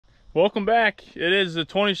Welcome back. It is the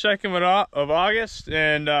 22nd of August,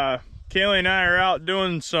 and Kaylee and I are out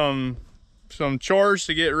doing some chores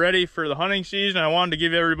to get ready for the hunting season. I wanted to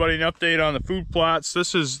give everybody an update on the food plots.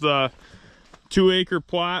 This is the 2-acre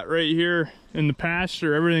plot right here in the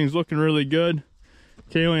pasture. Everything's looking really good.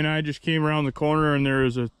 Kaylee and I just came around the corner, and there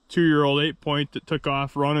was a 2-year-old 8-point that took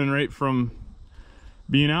off running right from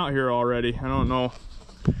being out here already. I don't know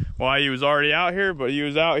why he was already out here, but he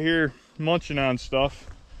was out here munching on stuff.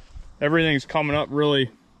 Everything's coming up really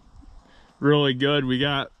good. We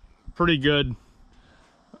got pretty good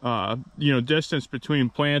distance between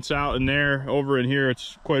plants out in there. Over in here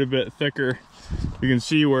it's quite a bit thicker. You can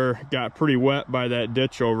see where it got pretty wet by that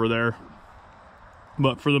ditch over there,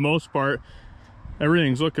 but for the most part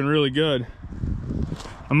everything's looking really good.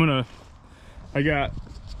 I got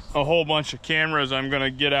a whole bunch of cameras I'm gonna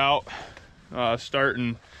get out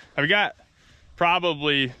starting. I've got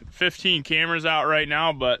probably 15 cameras out right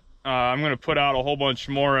now, but I'm gonna put out a whole bunch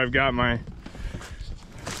more. I've got my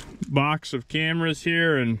box of cameras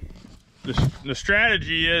here, and the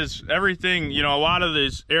strategy is everything, a lot of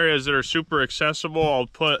these areas that are super accessible, I'll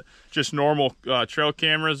put just normal trail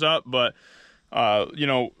cameras up, but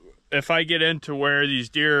if I get into where these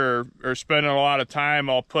deer are spending a lot of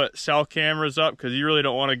time, I'll put cell cameras up, because you really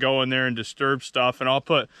don't want to go in there and disturb stuff. And I'll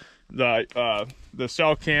put the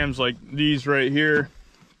cell cams like these right here,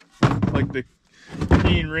 like the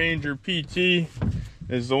Teen Ranger PT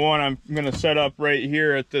is the one I'm gonna set up right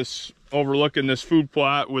here at this, overlooking this food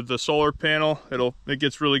plot with the solar panel. It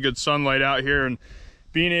gets really good sunlight out here, and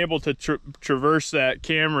being able to traverse that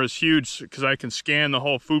camera is huge, because I can scan the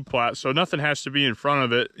whole food plot, so nothing has to be in front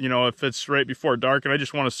of it. If it's right before dark and I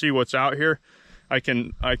just want to see what's out here, I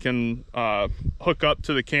can hook up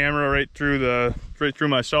to the camera right through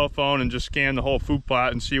my cell phone and just scan the whole food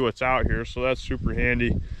plot and see what's out here. So that's super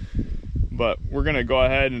handy. But we're gonna go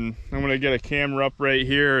ahead and I'm gonna get a camera up right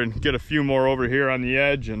here and get a few more over here on the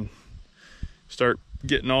edge and start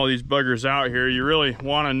getting all these buggers out here. You really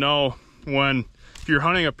want to know if you're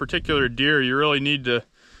hunting a particular deer, you really need to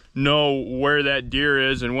know where that deer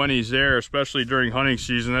is and when he's there, especially during hunting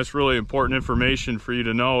season. That's really important information for you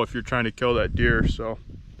to know if you're trying to kill that deer. So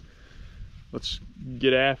let's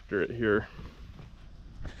get after it here.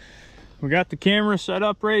 We got the camera set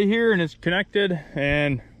up right here and it's connected,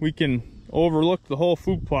 and we can overlook the whole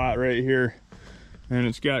food plot right here, and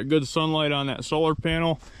it's got good sunlight on that solar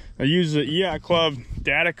panel. I use the Yacht Club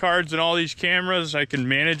data cards in all these cameras. I can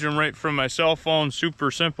manage them right from my cell phone.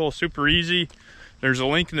 Super simple, super easy. There's a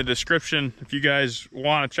link in the description if you guys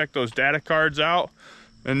want to check those data cards out.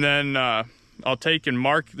 And then I'll take and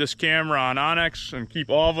mark this camera on onX and keep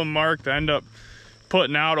all of them marked. I end up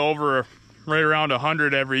putting out right around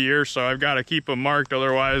 100 every year, so I've got to keep them marked,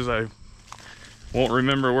 otherwise I won't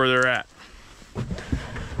remember where they're at.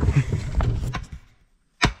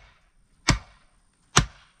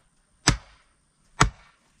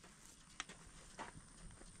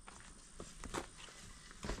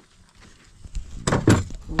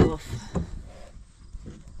 Woof.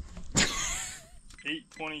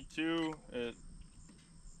 8:22 at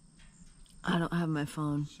I don't have my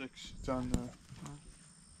phone. 6. It's on the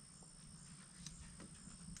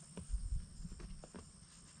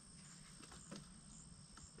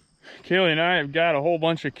Kaylee and I have got a whole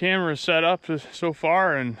bunch of cameras set up so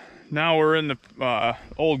far, and now we're in the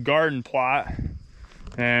old garden plot,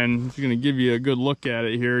 and it's gonna give you a good look at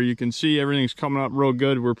it here. You can see everything's coming up real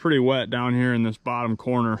good. We're pretty wet down here in this bottom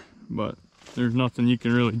corner, but there's nothing you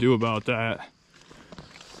can really do about that.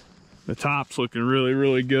 The top's looking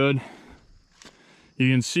really good.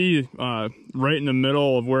 You can see right in the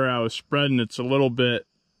middle of where I was spreading, it's a little bit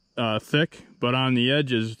thick, but on the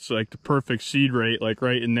edges it's like the perfect seed rate. Like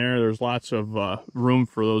right in there's lots of room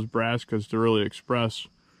for those brassicas to really express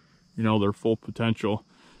their full potential.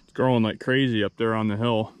 It's growing like crazy up there on the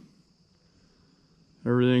hill.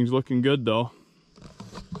 Everything's looking good though.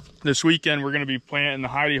 This weekend we're going to be planting the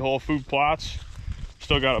hidey hole food plots.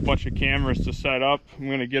 Still got a bunch of cameras to set up. I'm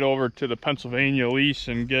going to get over to the Pennsylvania lease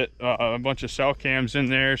and get a bunch of cell cams in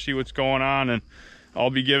there, see what's going on, and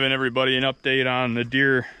I'll be giving everybody an update on the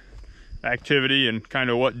deer activity and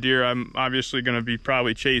kind of what deer I'm obviously going to be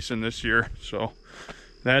probably chasing this year. So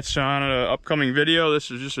that's on an upcoming video.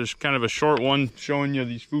 This is just kind of a short one showing you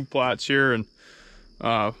these food plots here, and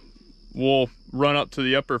we'll run up to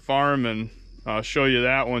the upper farm and show you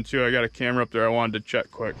that one too. I got a camera up there I wanted to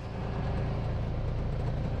check quick.